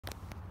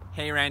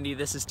Hey Randy,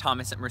 this is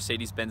Thomas at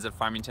Mercedes-Benz of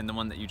Farmington, the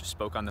one that you just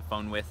spoke on the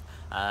phone with.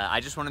 I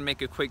just want to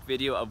make a quick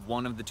video of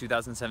one of the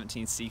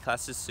 2017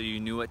 C-Classes so you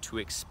knew what to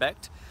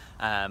expect.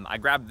 I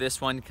grabbed this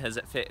one because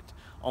it fit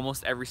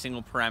almost every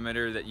single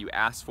parameter that you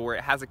asked for.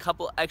 It has a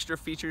couple extra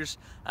features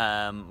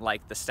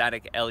like the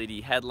static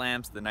LED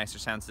headlamps, the nicer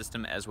sound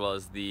system, as well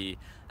as the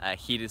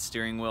heated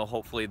steering wheel.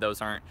 Hopefully those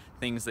aren't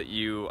things that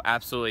you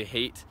absolutely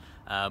hate,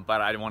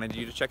 but I wanted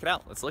you to check it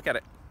out. Let's look at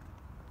it.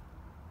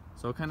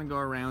 So I'll kind of go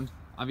around.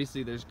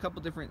 Obviously there's a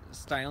couple different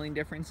styling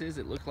differences.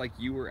 It looked like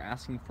you were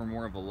asking for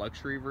more of a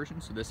luxury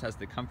version, so this has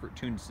the comfort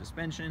tuned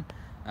suspension.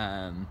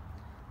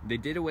 They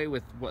did away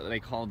with what they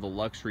call the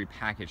luxury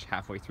package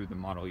halfway through the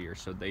model year,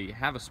 so they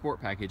have a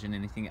sport package, and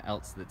anything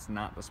else that's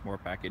not the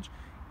sport package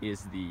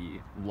is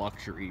the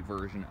luxury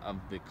version of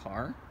the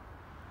car.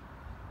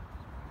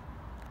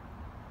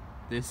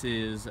 This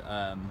is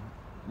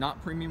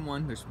not Premium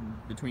 1, there's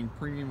between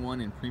Premium 1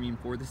 and Premium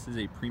 4. This is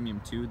a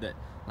Premium 2 that,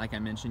 like I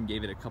mentioned,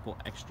 gave it a couple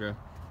extra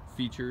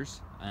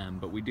features,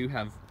 but we do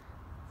have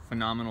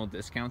phenomenal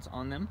discounts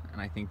on them, and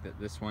I think that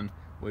this one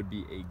would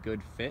be a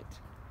good fit.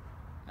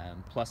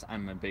 Plus,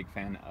 I'm a big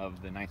fan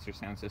of the nicer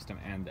sound system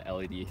and the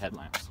LED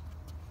headlamps.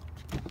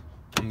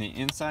 On the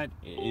inside,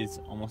 it is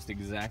almost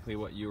exactly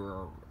what you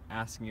were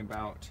asking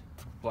about.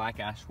 Black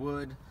ash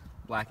wood,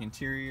 black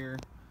interior,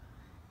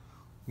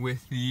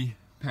 with the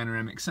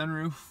panoramic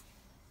sunroof,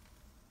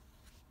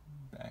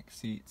 back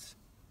seats.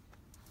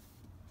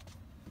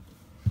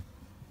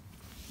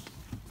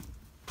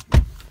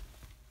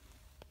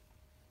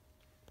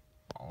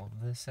 All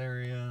of this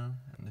area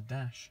and the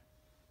dash.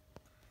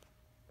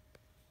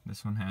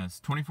 This one has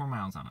 24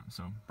 miles on it,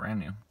 so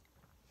brand new.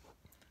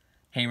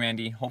 Hey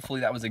Randy,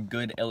 hopefully that was a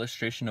good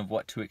illustration of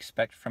what to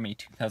expect from a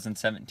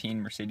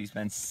 2017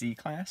 Mercedes-Benz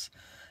C-Class.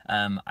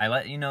 I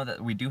let you know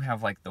that we do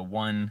have like the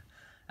one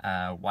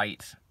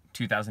white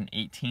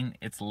 2018.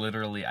 It's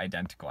literally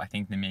identical. I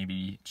think they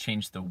maybe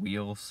changed the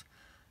wheels,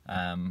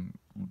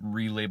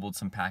 relabeled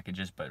some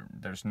packages, but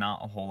there's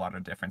not a whole lot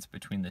of difference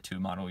between the two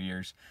model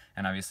years.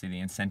 And obviously the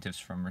incentives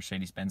from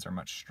Mercedes-Benz are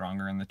much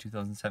stronger in the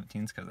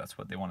 2017s because that's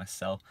what they want to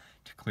sell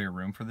to clear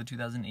room for the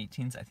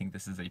 2018s. I think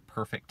this is a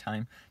perfect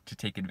time to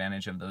take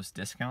advantage of those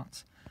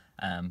discounts.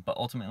 But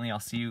ultimately I'll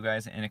see you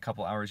guys in a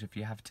couple hours. If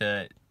you have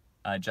to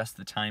adjust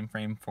the time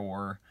frame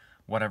for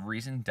whatever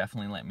reason,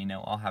 definitely let me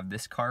know. I'll have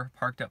this car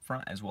parked up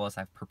front, as well as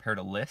I've prepared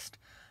a list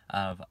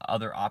of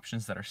other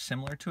options that are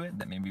similar to it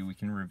that maybe we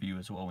can review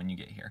as well when you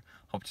get here.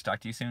 Hope to talk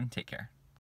to you soon. Take care.